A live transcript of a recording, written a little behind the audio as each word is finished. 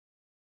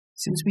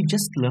Since we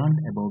just learned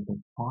about a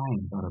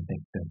point or a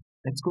vector,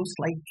 let's go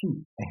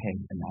slightly ahead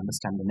and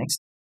understand the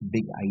next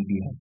big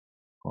idea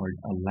called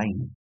a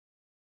line,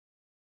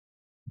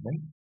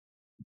 right?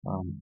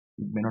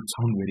 It may not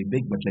sound very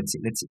big, but let's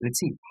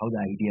see how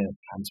the idea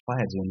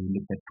transpires when we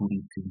look at 2D,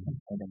 3D, and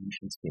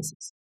high-dimensional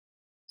spaces.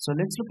 So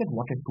let's look at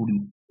what a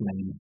 2D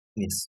line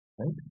is,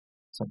 right?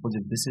 Suppose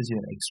if this is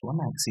your x1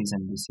 axis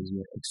and this is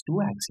your x2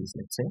 axis,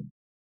 let's say,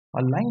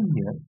 a line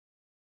here,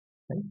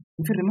 right?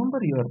 If you remember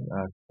your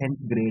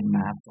 10th grade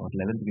math or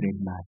 11th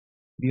grade math,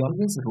 we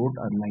always wrote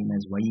our line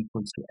as y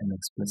equals to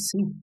mx plus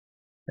c,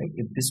 right?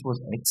 If this was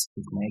x,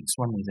 if my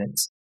x1 is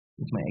x,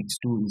 if my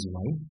x2 is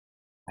y,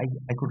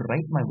 I could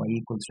write my y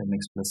equals to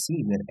mx plus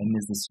c, where m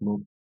is the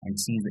slope and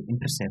c is the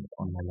intercept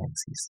on my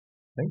axis,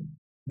 right?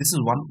 This is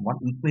one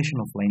equation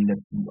of line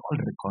that we all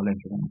recall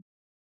and remember.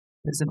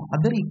 There's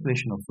another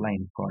equation of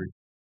line called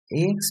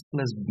ax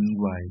plus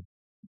by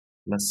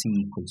plus c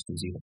equals to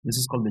 0. This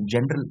is called the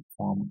general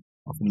form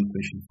of an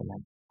equation for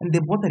line. And they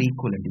both are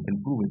equivalent. You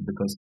can prove it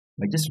because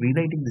by just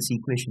rewriting this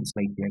equation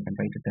slightly, I can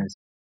write it as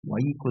y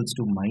equals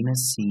to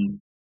minus c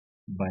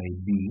by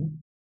b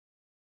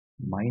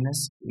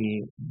minus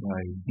a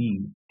by b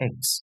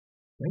x,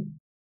 right?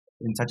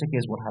 In such a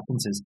case, what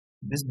happens is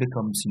this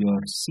becomes your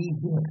c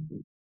here,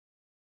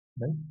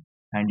 right?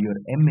 And your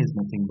m is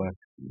nothing but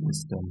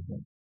this term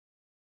here,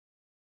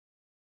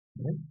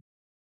 right?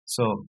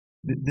 So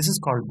this is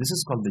called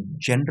the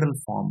general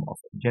form of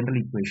general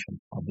equation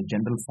or the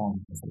general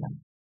form of a line,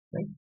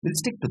 right? We'll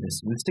stick to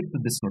this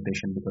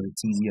notation because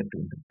it's easier to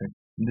interpret.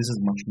 And this is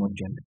much more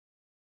general,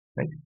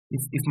 right?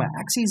 If my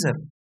axes are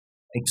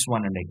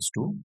x1 and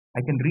x2, I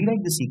can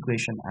rewrite this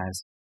equation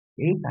as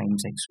a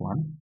times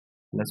x1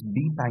 plus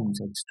b times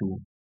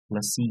x2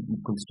 plus c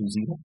equals to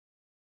 0.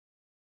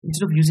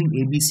 Instead of using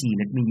ABC,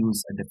 let me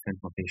use a different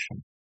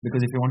notation.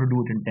 Because if you want to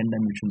do it in 10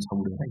 dimensions, how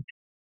would I write?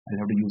 I'll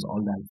have to use all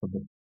the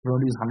alphabet. If I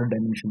want to use 100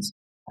 dimensions,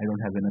 I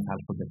don't have enough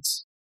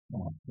alphabets.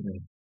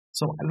 Right.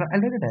 So I'll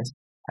write it as,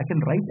 I can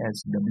write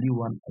as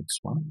w1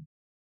 x1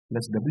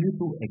 plus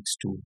w2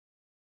 x2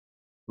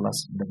 plus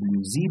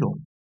w0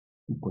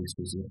 equals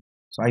to 0.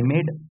 So I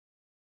made,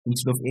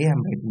 instead of A,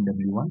 I'm writing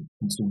W1,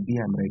 instead of B,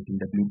 I'm writing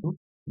W2,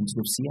 instead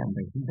of C, I'm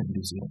writing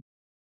W0,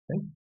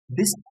 right?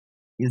 This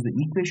is the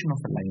equation of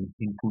a line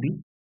in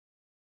 2D,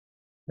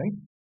 right?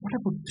 What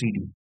about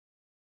 3D?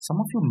 Some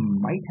of you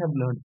might have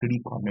learned 3D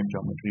coordinate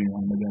geometry in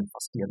undergrad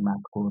first year math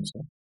course,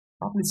 or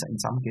probably in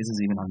some cases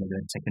even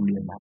undergrad second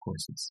year math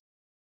courses,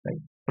 right?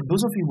 For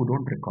those of you who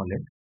don't recall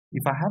it,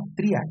 if I have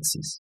three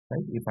axes,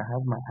 right? If I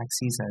have my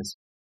axes as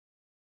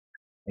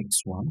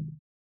x1,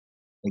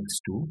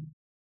 x2,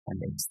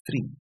 and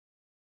x3.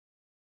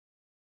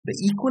 The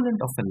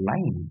equivalent of a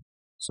line,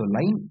 so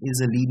line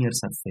is a linear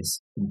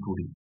surface in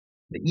 2D.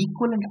 The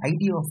equivalent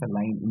idea of a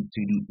line in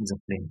 3D is a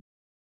plane,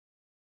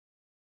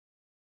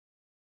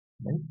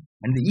 right?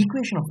 And the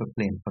equation of a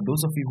plane, for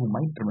those of you who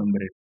might remember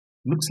it,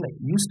 looks like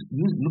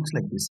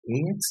this: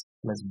 ax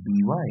plus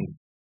by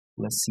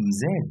plus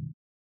cz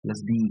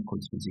plus d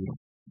equals to 0.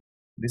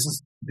 This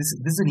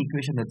is an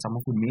equation that some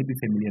of you may be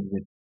familiar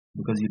with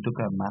because you took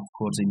a math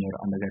course in your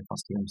undergrad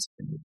first year or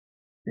second year.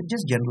 Let's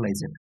just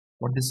generalize it.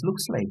 What this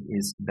looks like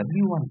is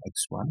w1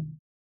 x1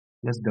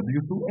 plus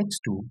w2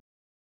 x2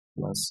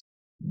 plus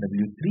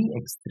w3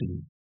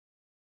 x3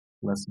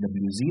 plus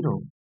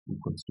w0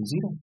 equals to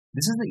 0.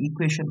 This is the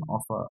equation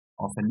of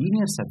a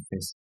linear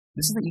surface.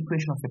 This is the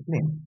equation of a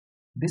plane.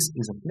 This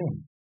is a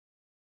plane,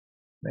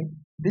 right?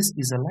 This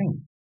is a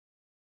line.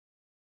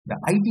 The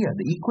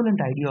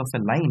equivalent idea of a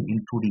line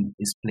in 2D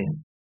is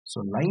plane.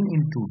 So line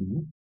in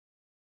 2D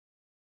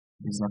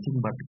is nothing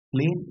but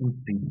plane in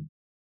 3D.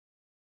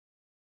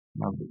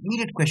 Now the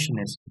immediate question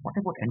is, what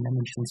about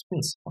n-dimensional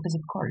space? What is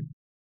it called?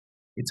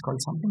 It's called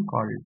something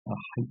called a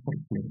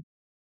hyperplane.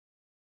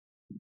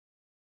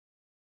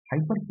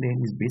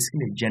 Hyperplane is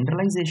basically a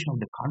generalization of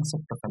the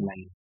concept of a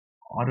line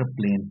or a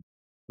plane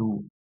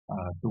to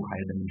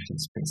higher dimensional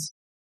space.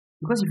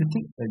 Because if you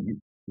think,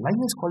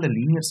 line is called a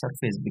linear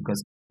surface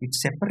because it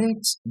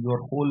separates your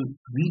whole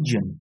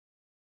region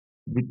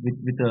with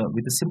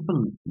a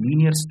simple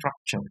linear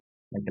structure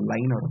like a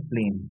line or a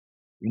plane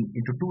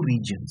into two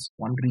regions.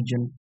 One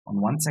region on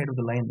one side of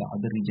the line, the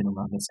other region on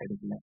the other side of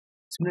the line.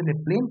 Similarly,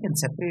 a plane can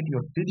separate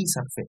your 3D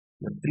surface,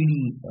 your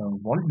 3D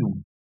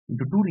volume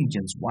into two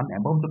regions, one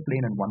above the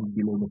plane and one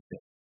below the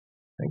plane.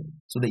 Right?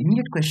 So the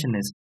immediate question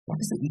is, what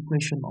is the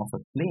equation of a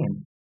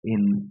plane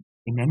in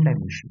n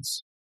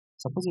dimensions?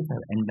 Suppose if I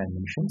have n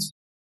dimensions,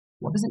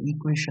 what is the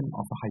equation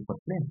of a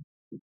hyperplane?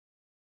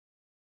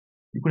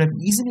 You could have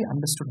easily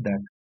understood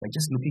that by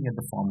just looking at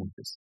the form of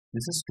this.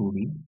 This is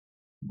 2D,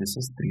 this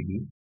is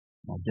 3D.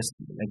 Now just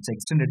let's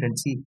extend it and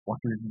see what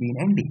will it be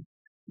in ND.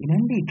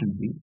 In ND it will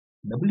be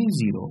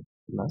W0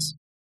 plus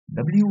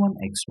W1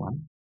 x1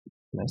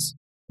 plus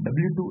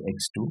W2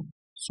 x2,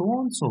 so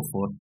on and so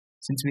forth.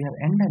 Since we have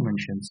n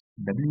dimensions,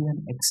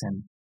 Wn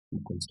xn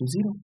equals to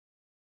 0.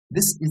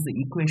 This is the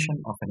equation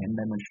of an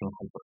n-dimensional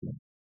hyperplane.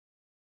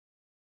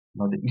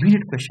 Now the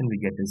immediate question we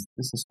get is,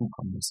 this is too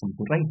cumbersome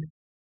to write,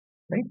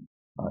 right?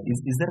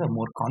 Is there a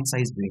more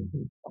concise way of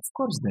doing it? Of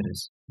course there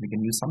is. We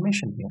can use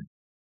summation here.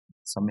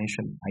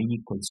 Summation I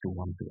equals to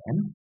 1 to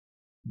n,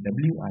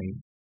 wi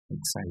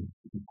xi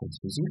equals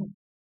to 0.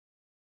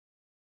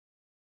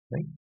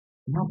 Right?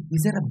 Now,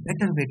 is there a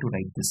better way to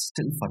write this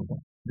still further?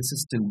 This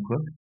is still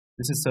good.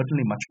 This is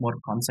certainly much more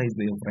concise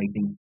way of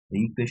writing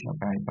the equation of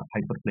a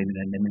hyperplane in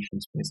a dimensional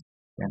space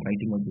than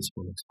writing out this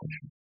whole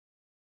expression.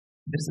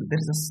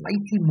 There is a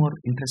slightly more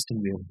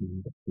interesting way of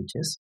doing it, which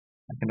is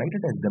I can write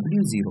it as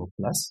w0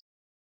 plus.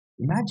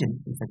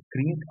 Imagine if I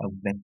create a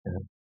vector,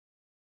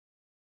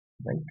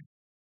 right?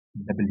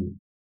 W.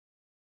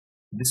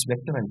 This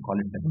vector I'll call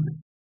it W.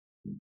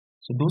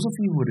 So those of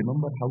you who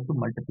remember how to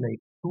multiply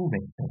two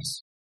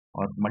vectors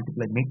or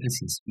multiply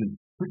matrices will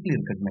quickly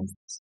recognize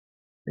this.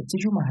 Let's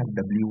assume I have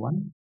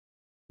W1,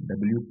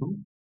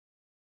 W2,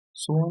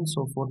 so on and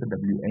so forth,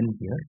 Wn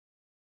here.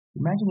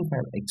 Imagine if I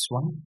have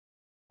x1,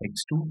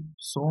 x2,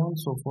 so on and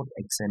so forth,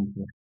 xn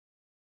here.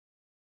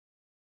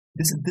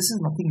 This is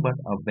nothing but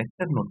a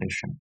vector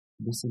notation.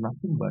 This is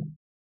nothing but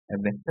a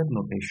vector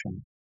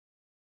notation.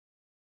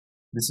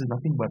 This is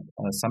nothing but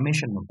a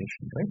summation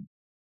notation, right?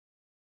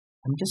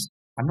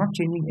 I'm not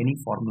changing any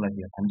formula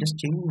here. I'm just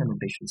changing the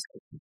notation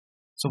slightly.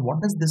 So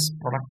what does this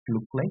product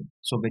look like?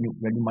 So when you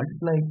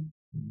multiply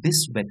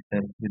this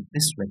vector with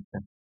this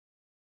vector,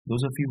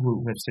 those of you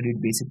who have studied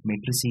basic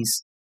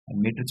matrices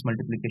and matrix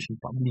multiplication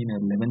probably in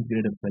your 11th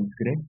grade or 12th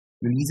grade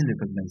will easily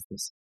recognize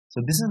this. So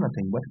this is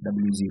nothing but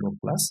W0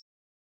 plus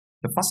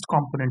the first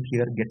component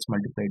here gets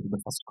multiplied with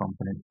the first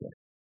component here,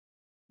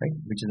 right?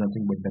 Which is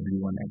nothing but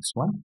W1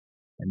 x1,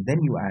 and then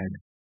you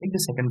take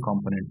the second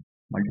component,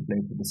 multiply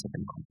it with the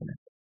second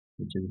component,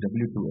 which is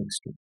W2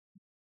 x2,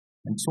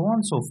 and so on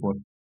and so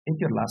forth.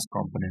 Take your last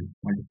component,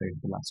 multiply it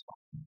with the last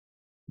component,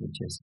 which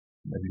is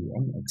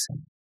Wn xn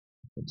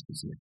equals to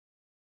 0.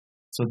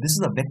 So this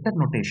is a vector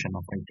notation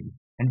of writing,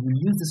 and we'll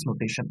use this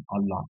notation a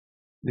lot.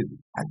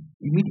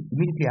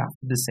 Immediately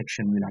after this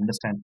section, we'll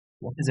understand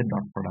what is a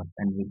dot product,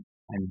 and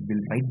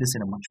we'll write this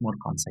in a much more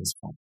concise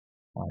form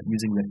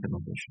using vector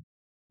notation.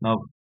 Now,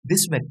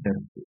 this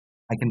vector,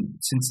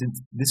 since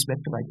this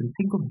vector, I can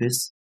think of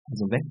this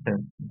as a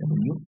vector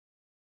W.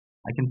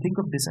 I can think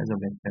of this as a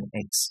vector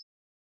x,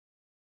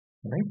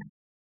 right?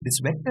 This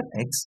vector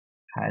x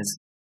has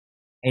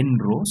n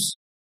rows,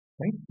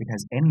 right? It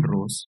has n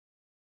rows,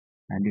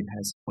 and it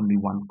has only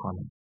one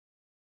column.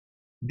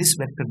 This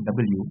vector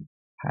W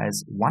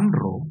has one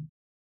row,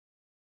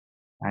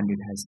 and it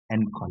has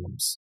n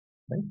columns,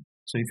 right?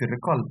 So if you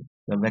recall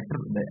the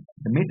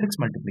matrix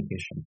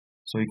multiplication,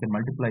 so you can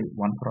multiply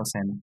 1 cross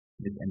n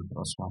with n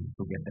cross 1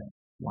 to get a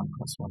 1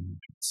 cross 1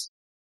 matrix.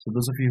 So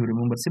those of you who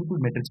remember simple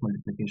matrix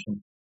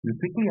multiplication will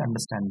quickly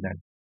understand that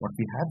what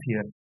we have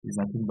here is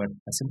nothing but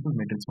a simple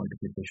matrix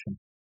multiplication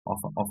of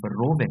a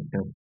row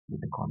vector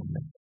with a column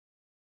vector.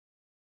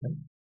 Right?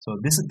 So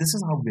this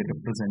is how we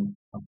represent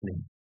a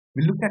plane.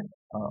 We look at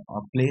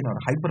a plane or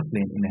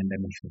hyperplane in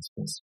n-dimensional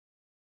space.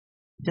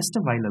 Just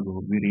a while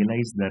ago, we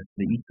realized that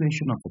the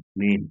equation of a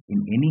plane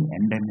in any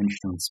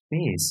n-dimensional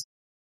space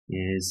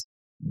is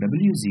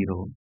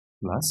W0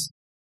 plus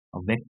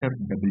a vector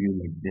W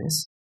like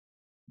this,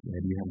 where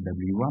you have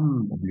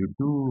W1,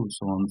 W2,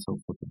 so on and so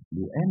forth,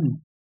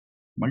 Wn,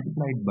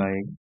 multiplied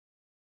by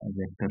a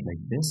vector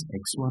like this,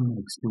 x1,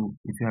 x2,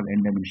 if you have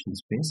n-dimensional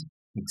space,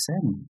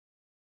 xn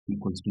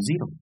equals to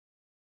 0.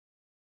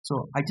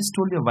 So I just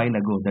told you a while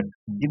ago that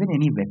given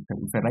any vector,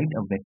 if I write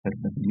a vector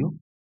W,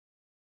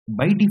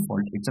 by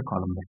default it's a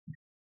column vector.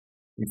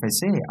 If I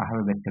say I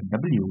have a vector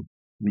W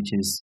which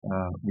is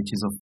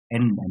of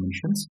n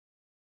dimensions,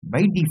 by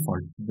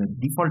default the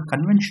default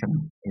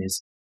convention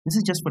is, this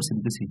is just for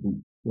simplicity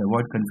to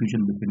avoid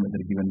confusion between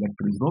whether a given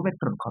vector is row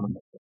vector or column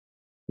vector.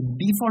 The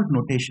default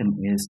notation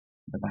is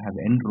that I have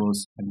n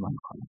rows and one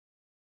column.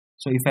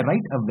 So if I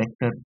write a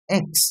vector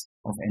x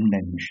of n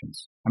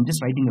dimensions, I'm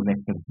just writing a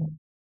vector here.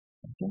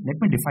 Okay?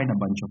 Let me define a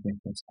bunch of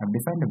vectors. I've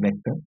defined a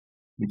vector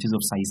which is of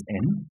size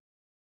n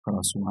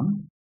cross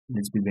 1.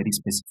 Let's be very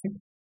specific.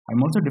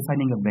 I'm also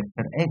defining a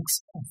vector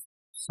x of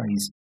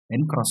size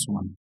n cross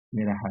 1,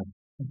 where I have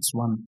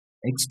x1,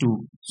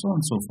 x2, so on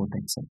and so forth,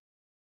 xn.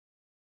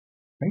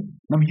 Right?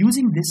 Now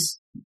using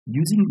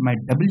my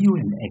w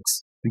and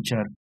x, which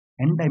are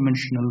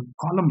n-dimensional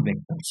column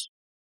vectors,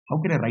 how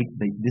can I write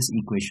this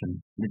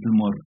equation a little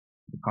more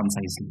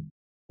concisely?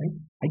 Right?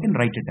 I can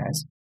write it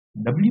as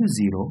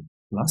w0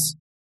 plus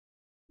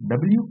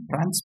w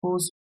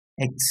transpose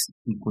x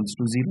equals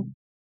to 0.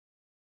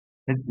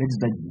 Let's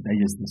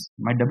digest this.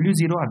 My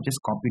W0, I've just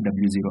copied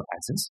W0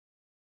 as is.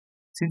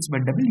 Since my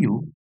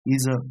W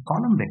is a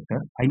column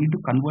vector, I need to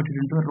convert it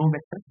into a row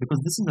vector because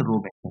this is a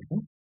row vector.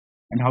 Right?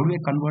 And how do I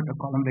convert a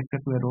column vector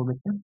to a row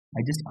vector?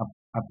 I just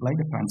apply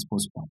the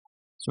transpose part.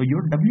 So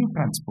your W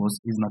transpose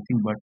is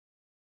nothing but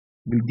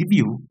will give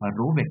you a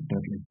row vector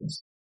like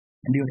this.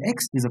 And your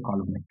X is a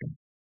column vector,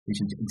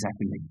 which is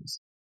exactly like this.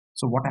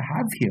 So what I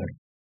have here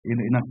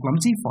in a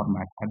clumsy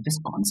format, I've just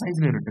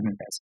concisely written it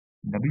as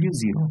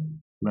W0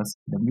 plus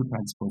W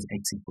transpose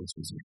X equals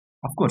to 0.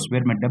 Of course,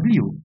 where my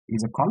W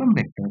is a column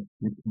vector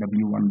with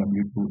W1,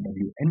 W2,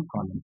 Wn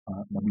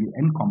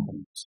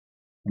components.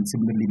 And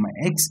similarly, my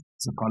X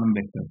is a column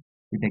vector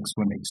with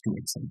X1, X2,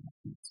 Xn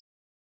components.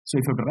 So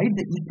if you have to write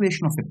the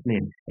equation of a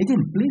plane,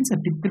 again, planes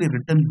are typically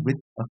written with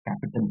a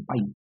capital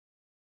pi.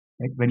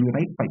 Right? When you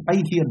write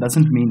pi here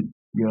doesn't mean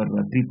your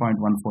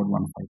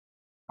 3.1415.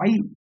 Pi,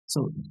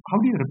 so how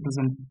do you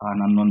represent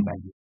an unknown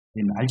value?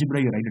 In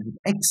algebra, you write it with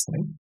X,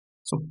 right?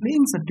 So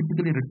planes are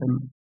typically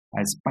written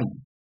as pi.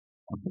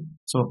 Okay.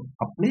 So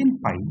a plane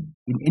pi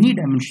in any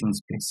dimensional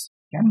space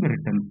can be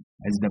written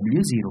as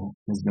W0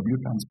 plus W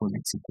transpose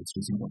X equals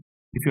to 0.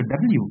 If your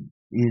W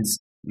is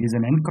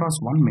an n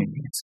cross 1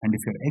 matrix, and if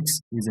your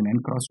X is an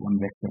n cross 1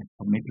 vector,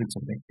 or matrix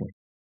of vector,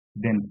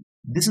 then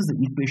this is the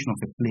equation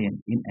of a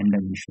plane in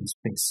n-dimensional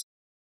space.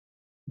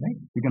 Right?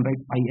 You can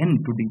write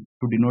In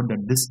to denote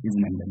that this is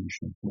an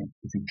n-dimensional plane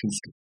if you choose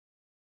to.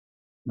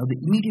 Now the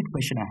immediate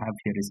question I have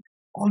here is,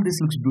 all this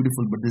looks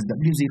beautiful, but this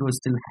W0 is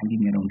still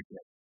hanging around here.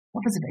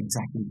 What does it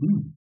exactly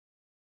mean?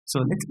 So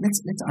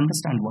let's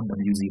understand what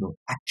W0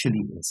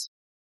 actually is.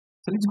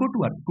 So let's go to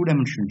our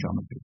two-dimensional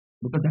geometry,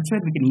 because that's where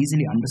we can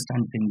easily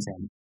understand things,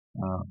 and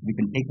we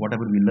can take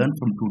whatever we learn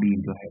from 2D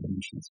into a higher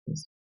dimensional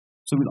space.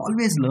 So we'll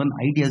always learn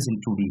ideas in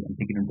 2D and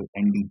take it into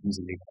ND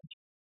using linear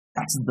algebra.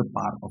 That's the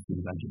power of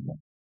linear algebra.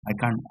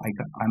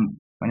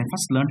 When I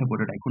first learned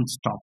about it, I couldn't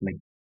stop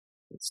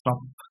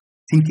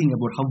thinking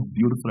about how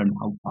beautiful and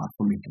how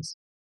powerful it is.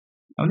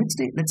 Now let's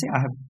say I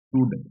have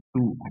two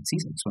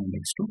axes, x1 and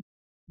x2,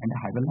 and I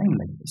have a line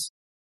like this.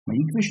 My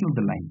equation of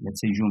the line,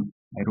 let's assume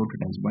I wrote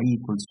it as y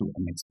equals to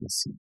mx plus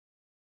c,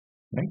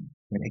 right?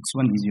 Where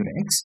x1 is your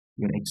x,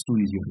 your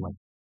x2 is your y.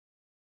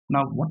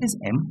 Now what is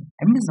m?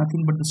 M is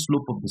nothing but the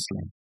slope of this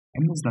line.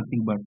 M is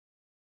nothing but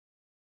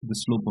the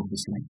slope of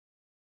this line,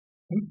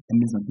 right? M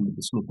is nothing but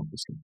the slope of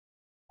this line.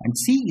 And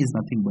c is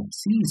nothing but,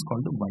 c is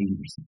called the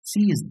y-intercept.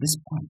 C is this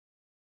point.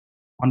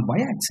 On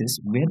y-axis,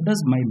 where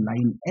does my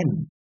line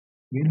L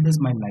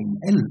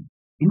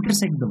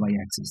intersect the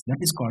y-axis? That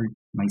is called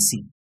my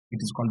C. It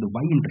is called the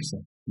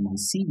y-intercept. My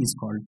C is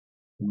called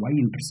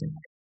y-intercept.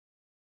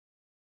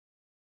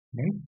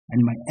 Right?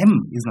 And my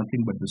M is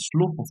nothing but the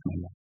slope of my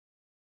line.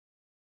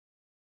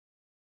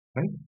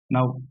 Right?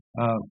 Now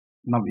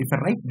if I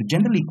write the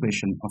general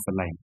equation of a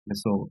line,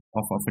 so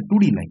of a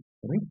 2D line,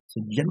 right?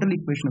 So general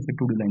equation of a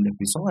 2D line that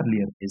we saw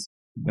earlier is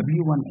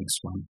W1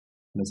 x1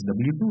 plus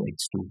W2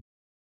 x2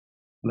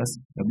 plus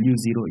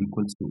W0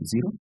 equals to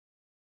 0.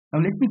 Now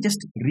let me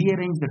just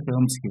rearrange the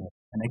terms here,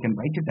 and I can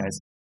write it as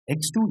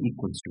x2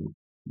 equals to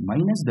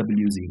minus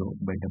W0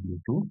 by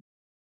W2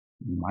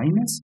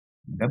 minus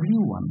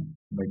W1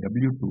 by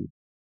W2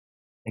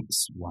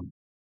 x1.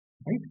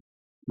 Right?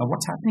 Now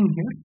what's happening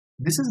here?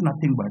 This is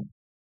nothing but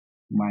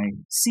my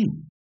C.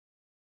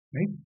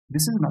 Right?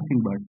 This is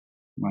nothing but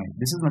my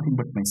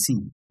C.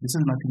 This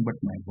is nothing but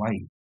my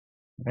Y.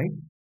 Right?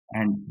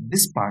 And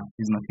this part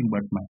is nothing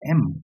but my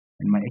M,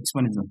 and my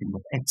x1 is nothing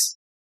but x.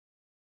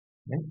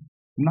 Right?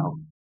 Now,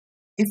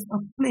 if a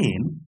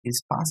line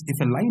is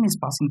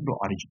passing through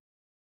origin,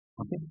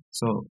 okay.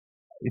 So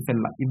if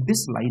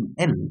this line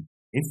L,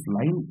 if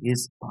line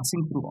is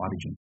passing through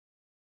origin,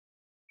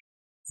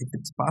 if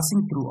it's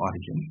passing through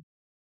origin,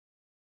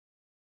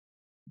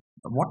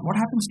 what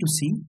happens to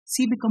C?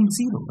 C becomes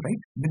 0, right?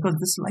 Because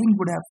this line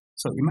would have,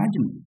 so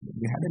imagine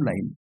we had a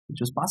line which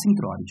was passing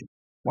through origin.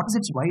 What is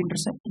its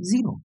y-intercept?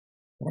 0,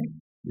 right?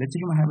 Let's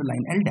assume I have a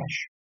line L dash.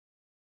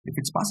 If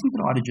it's passing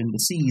through origin, the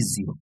C is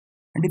 0.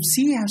 And if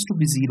C has to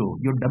be 0,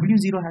 your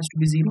W0 has to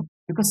be 0,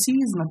 because C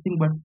is nothing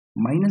but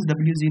minus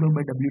W0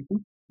 by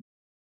W2.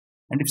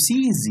 And if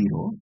C is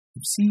 0,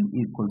 if C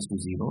equals to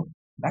 0,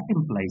 that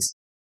implies,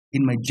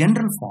 in my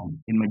general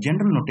form, in my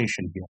general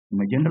notation here, in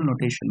my general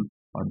notation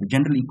or the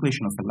general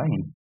equation of a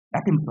line,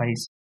 that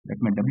implies that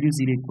my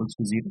W0 equals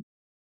to 0.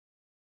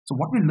 So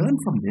what we learn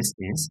from this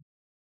is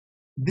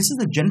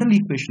the general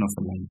equation of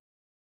a line.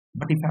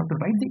 But if I have to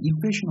write the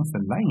equation of a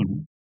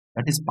line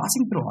that is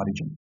passing through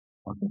origin,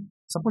 okay.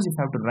 Suppose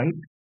I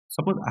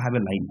have a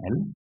line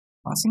L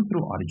passing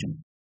through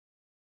origin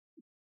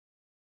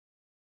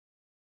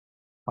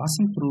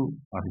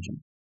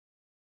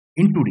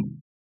in 2D,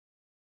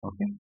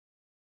 okay.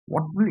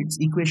 What will its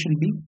equation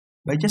be?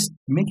 By just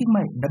making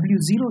my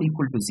W0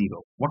 equal to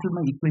 0, what will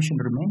my equation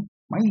remain?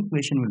 My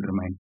equation will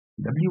remain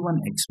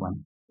W1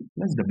 x1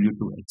 plus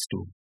W2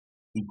 x2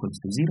 equals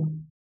to 0.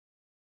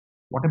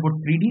 What about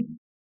 3D?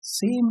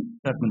 Same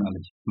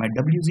terminology. My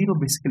W0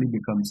 basically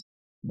becomes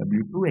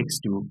W2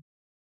 x2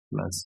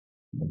 plus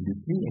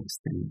W3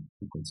 x3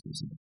 equals to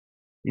 0.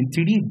 In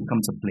 3D, it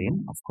becomes a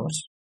plane, of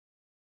course,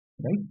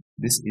 right?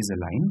 This is a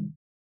line,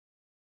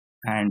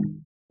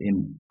 and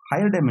in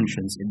higher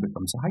dimensions, it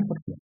becomes a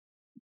hyperplane,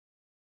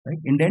 right?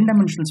 In the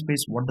n-dimensional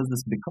space, what does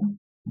this become?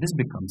 This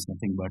becomes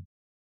nothing but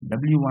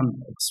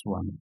W1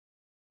 x1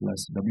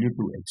 plus W2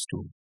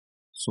 x2,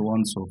 so on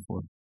and so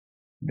forth,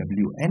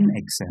 Wn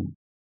xn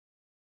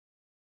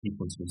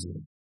equals to 0,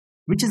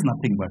 which is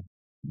nothing but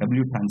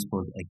W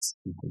transpose x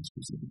equals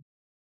to 0.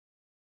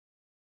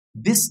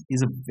 This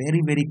is a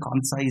very, very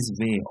concise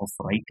way of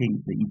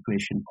writing the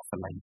equation of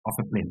a line, of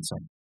a plane.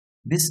 Sorry.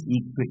 This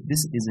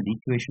is an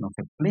equation of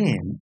a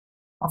plane.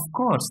 Of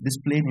course, this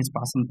plane is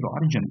passing through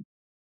origin.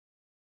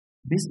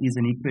 This is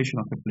an equation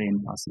of a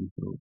plane passing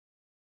through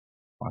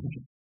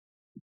origin.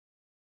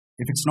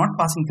 If it's not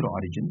passing through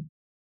origin,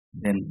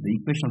 then the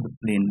equation of the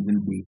plane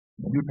will be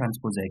W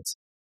transpose X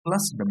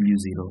plus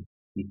W0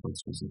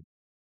 equals to 0.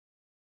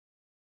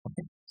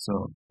 Okay,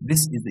 so this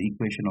is the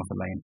equation of a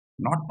line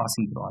not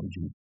passing through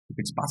origin. If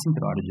it's passing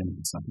through origin,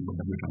 it's nothing but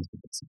W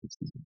transpose X equals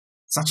to 0.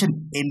 Such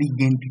an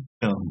elegant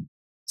term.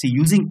 See,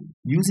 using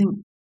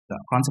the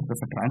concept of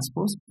a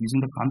transpose,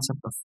 using the concept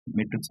of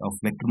matrix of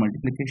vector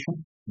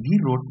multiplication, we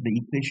wrote the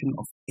equation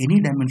of any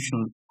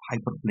dimensional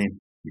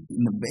hyperplane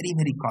in a very,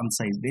 very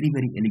concise, very,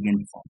 very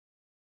elegant form.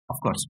 Of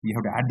course, we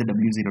have to add the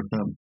W0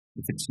 term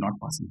if it's not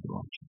passing through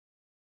origin.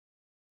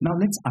 Now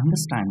let's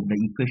understand the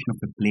equation of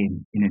a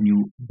plane in a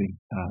new way,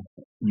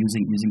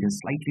 using a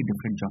slightly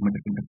different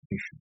geometric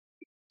interpretation.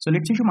 So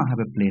let's assume I have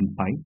a plane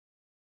pi.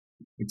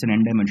 It's an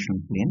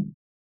n-dimensional plane,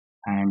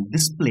 and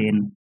this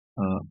plane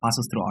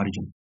passes through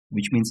origin,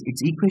 which means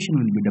its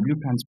equation will be W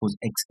transpose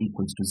X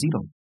equals to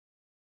 0,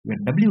 where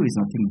W is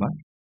nothing but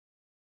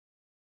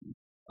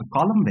a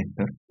column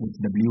vector with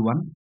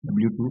W1,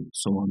 W2,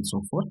 so on and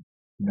so forth,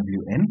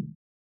 Wn,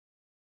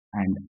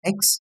 and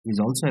X is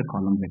also a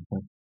column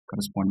vector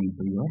corresponding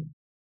to your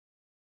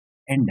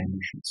n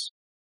dimensions.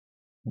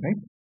 Right?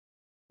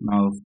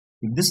 Now,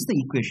 if this is the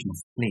equation of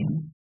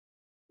plane,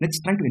 let's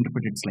try to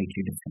interpret it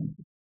slightly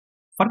differently.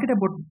 Forget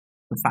about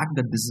the fact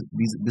that this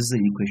is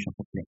the equation of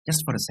a plane.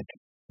 Just for a second,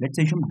 let's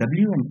assume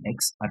W and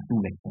X are two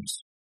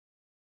vectors.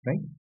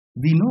 Right?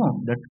 We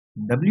know that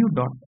W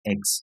dot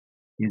X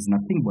is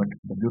nothing but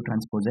W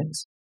transpose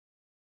X,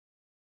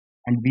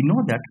 and we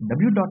know that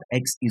W dot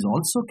X is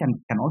also can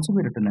also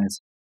be written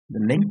as the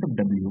length of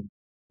W,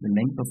 the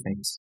length of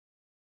X,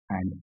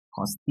 and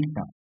cos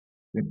theta,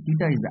 where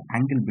theta is the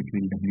angle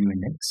between W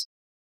and X.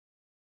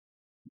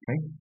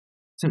 Right?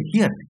 So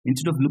here,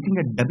 instead of looking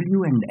at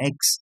W and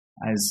X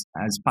as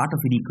part of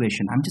an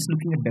equation, I'm just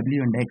looking at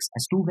W and X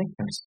as two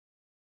vectors.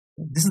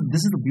 This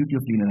is the beauty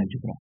of linear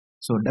algebra.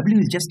 So W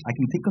is just, I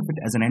can think of it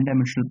as an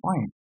n-dimensional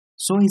point.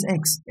 So is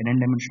X an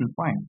n-dimensional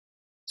point.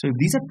 So if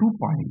these are 2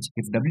 points,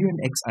 if W and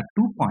X are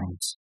 2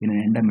 points in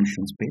an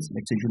n-dimensional space,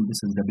 let's assume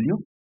this is W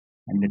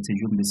and let's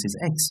assume this is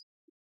X.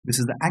 This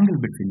is the angle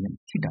between them,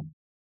 theta.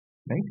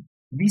 Right?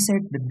 We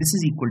said that this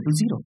is equal to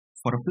 0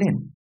 for a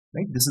plane.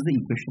 Right? This is the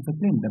equation of a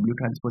plane, W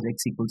transpose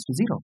X equals to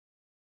 0.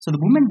 So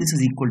the moment this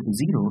is equal to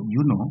 0,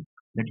 you know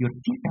that your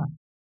theta,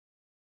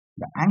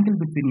 the angle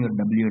between your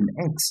W and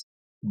X,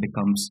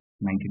 becomes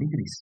 90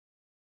 degrees.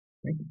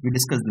 Right? We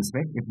discussed this,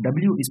 right? If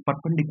W is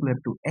perpendicular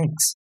to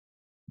X,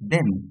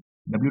 then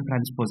W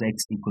transpose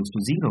X equals to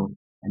 0,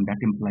 and that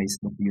implies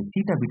that your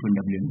theta between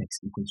W and X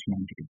equals to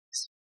 90 degrees.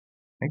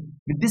 Right?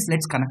 With this,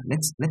 let's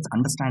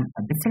understand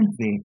a different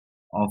way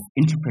of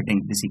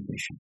interpreting this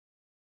equation.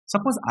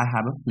 Suppose I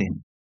have a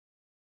plane.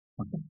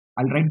 Okay,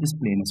 I'll write this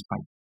plane as phi.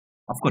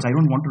 Of course, I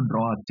don't want to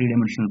draw a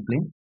 3-dimensional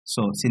plane.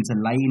 So since a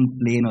line,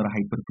 plane, or a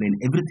hyperplane,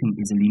 everything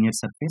is a linear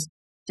surface,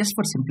 just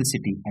for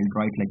simplicity, I'll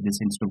draw it like this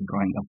instead of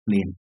drawing a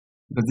plane,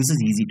 because this is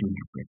easy to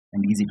interpret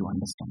and easy to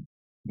understand.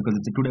 Because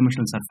it's a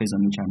 2-dimensional surface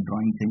on which I'm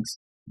drawing things,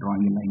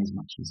 drawing a line is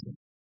much easier.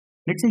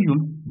 Let's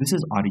assume this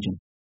is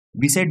origin.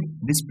 We said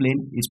this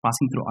plane is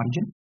passing through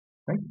origin,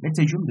 right? Let's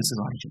assume this is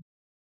origin.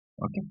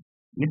 Okay.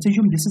 Let's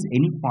assume this is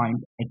any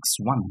point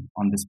x1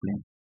 on this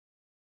plane,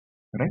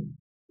 right?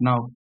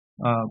 Now,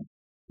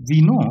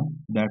 we know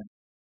that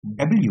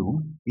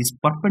W is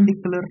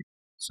perpendicular.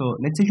 So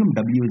let's assume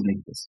W is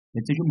like this.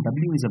 Let's assume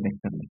W is a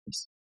vector like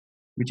this,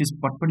 which is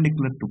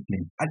perpendicular to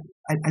plane.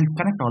 I'll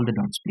connect all the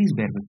dots. Please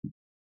bear with me.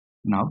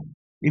 Now,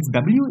 if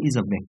W is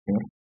a vector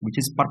which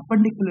is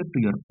perpendicular to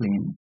your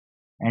plane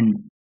and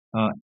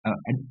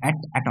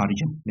at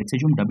origin, let's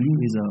assume W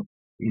is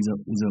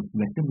a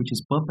vector which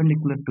is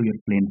perpendicular to your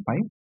plane phi,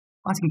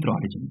 passing through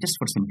origin, just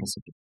for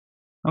simplicity.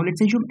 Now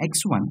let's assume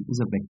x1 is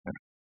a vector.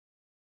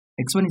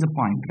 X1 is a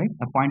point, right?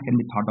 A point can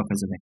be thought of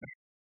as a vector,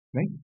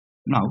 right?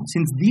 Now,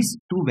 since these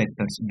two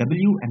vectors,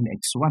 W and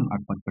x1 are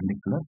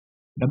perpendicular,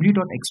 W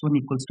dot x1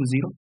 equals to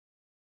 0.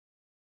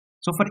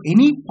 So for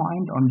any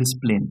point on this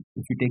plane,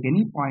 if you take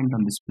any point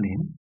on this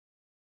plane,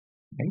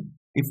 right?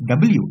 If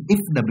W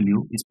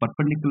is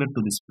perpendicular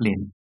to this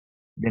plane,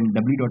 then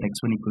W dot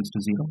x1 equals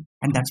to 0.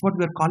 And that's what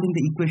we are calling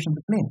the equation of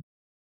the plane.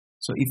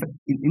 So if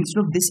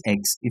instead of this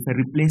x, if I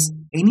replace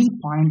any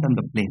point on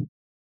the plane,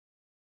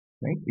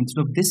 right?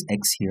 Instead of this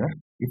x here,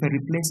 if I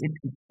replace it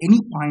with any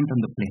point on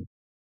the plane,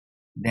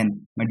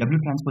 then my W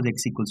transpose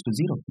x equals to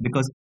 0.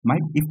 Because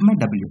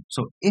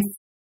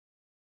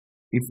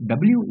if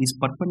W is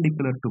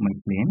perpendicular to my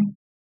plane,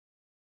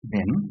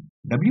 then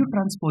W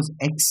transpose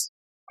x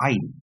I.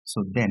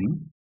 So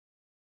then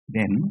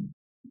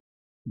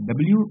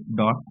W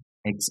dot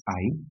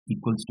xi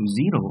equals to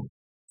 0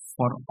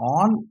 for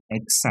all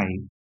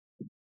xi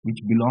which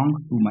belong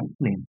to my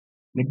plane.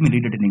 Let me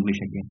read it in English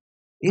again.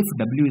 If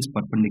W is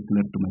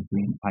perpendicular to my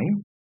plane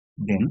phi,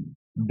 then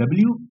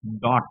W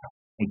dot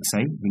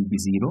xi will be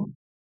 0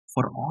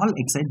 for all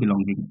xi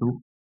belonging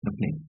to the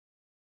plane.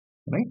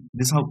 Right?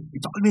 This is how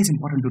it's always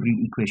important to read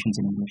equations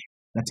in English.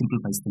 That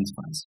simplifies things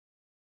for us.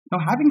 Now,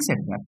 having said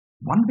that,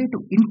 one way to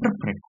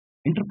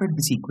interpret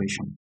this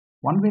equation,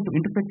 one way to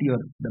interpret your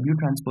W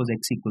transpose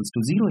x equals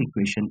to 0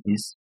 equation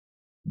is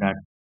that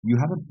you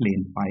have a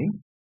plane phi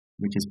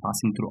which is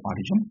passing through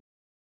origin,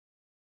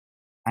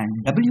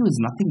 and W is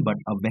nothing but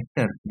a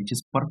vector which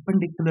is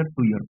perpendicular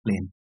to your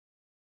plane.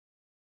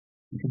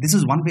 Okay, this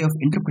is one way of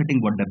interpreting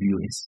what W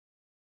is.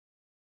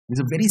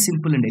 It's a very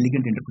simple and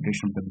elegant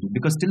interpretation of W,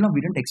 because till now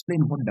we didn't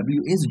explain what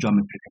W is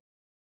geometrically.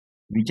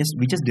 We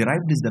just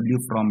derived this W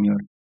from your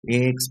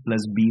ax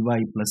plus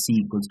by plus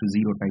c equals to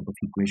 0 type of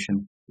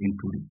equation in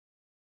 2D.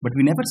 But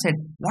we never said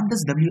what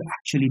does W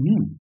actually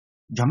mean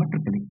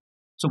geometrically.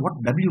 So what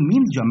W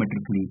means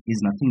geometrically is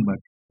nothing but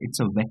it's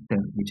a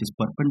vector which is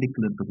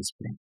perpendicular to this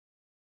plane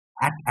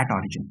at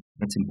origin.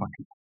 That's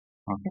important.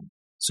 Okay.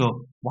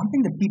 So one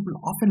thing that people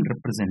often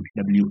represent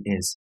W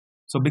is,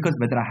 so because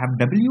whether I have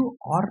W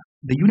or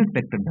the unit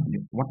vector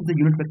W, what is the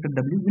unit vector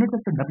W? Unit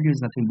vector W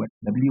is nothing but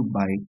W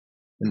by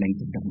the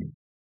length of W,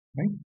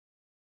 right?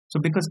 So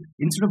because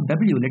instead of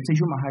W, let's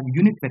assume I have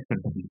unit vector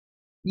W.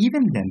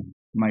 Even then,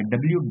 my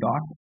W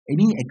dot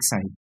any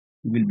xi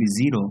will be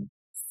 0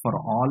 for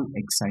all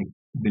xi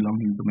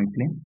belonging to my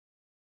plane,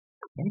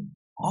 right?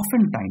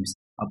 Oftentimes,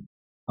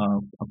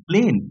 a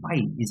plane phi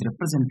is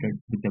represented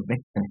with a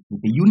vector,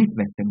 with a unit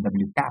vector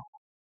W cap.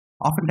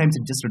 Oftentimes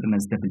it's just written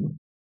as W.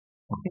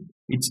 Okay,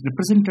 it's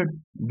represented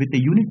with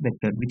a unit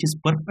vector which is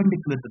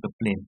perpendicular to the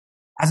plane.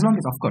 As long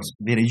as, of course,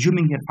 we're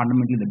assuming here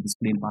fundamentally that this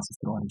plane passes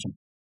through origin.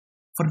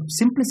 For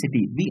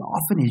simplicity, we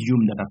often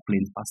assume that our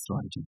planes pass through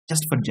origin,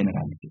 just for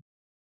generality.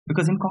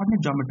 Because in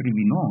coordinate geometry,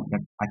 we know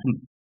that I can.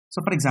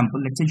 So, for example,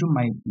 let's assume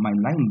my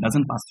line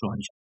doesn't pass through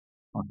origin.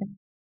 Okay,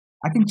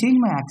 I can change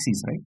my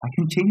axis, right? I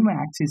can change my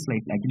axis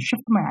slightly. I can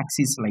shift my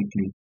axis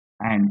slightly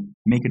and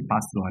make it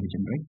pass through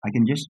origin, right?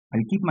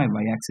 I'll keep my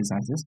y-axis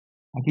as is.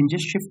 I can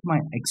just shift my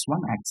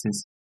x1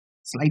 axis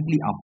slightly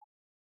up,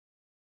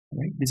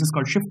 right? This is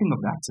called shifting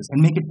of the axis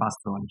and make it pass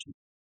through origin.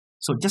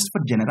 So just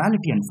for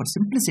generality and for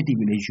simplicity,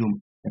 we'll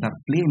assume that our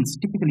planes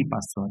typically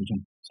pass through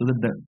origin, so that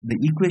the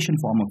equation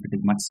form of it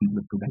is much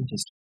simpler to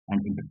digest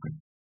and interpret.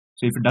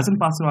 So if it doesn't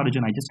pass through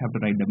origin, I just have to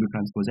write W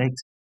transpose x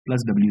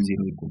plus W0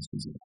 equals to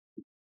 0.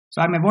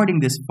 So I'm avoiding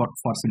this for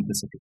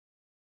simplicity.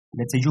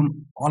 Let's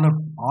assume all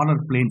our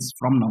planes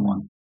from now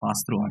on pass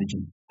through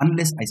origin,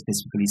 unless I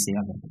specifically say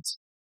otherwise.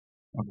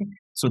 Okay,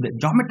 so the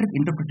geometric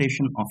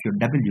interpretation of your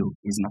W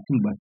is nothing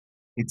but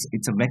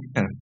it's a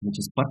vector which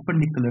is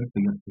perpendicular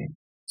to your plane.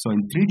 So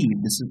in 3D,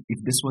 if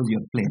this was your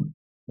plane,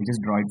 I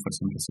just draw it for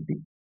simplicity.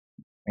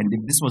 And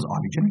if this was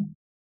origin,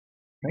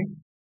 right,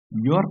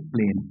 your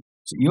plane,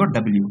 so your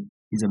W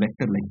is a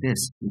vector like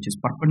this, which is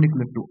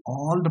perpendicular to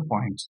all the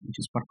points,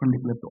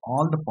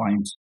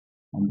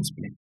 on this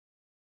plane.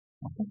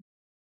 Okay,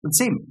 the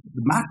same.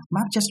 The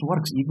math just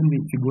works even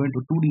if you go into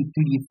 2D,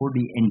 3D,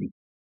 4D, ND.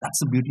 That's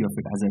the beauty of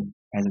it,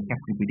 as I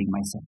kept repeating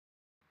myself.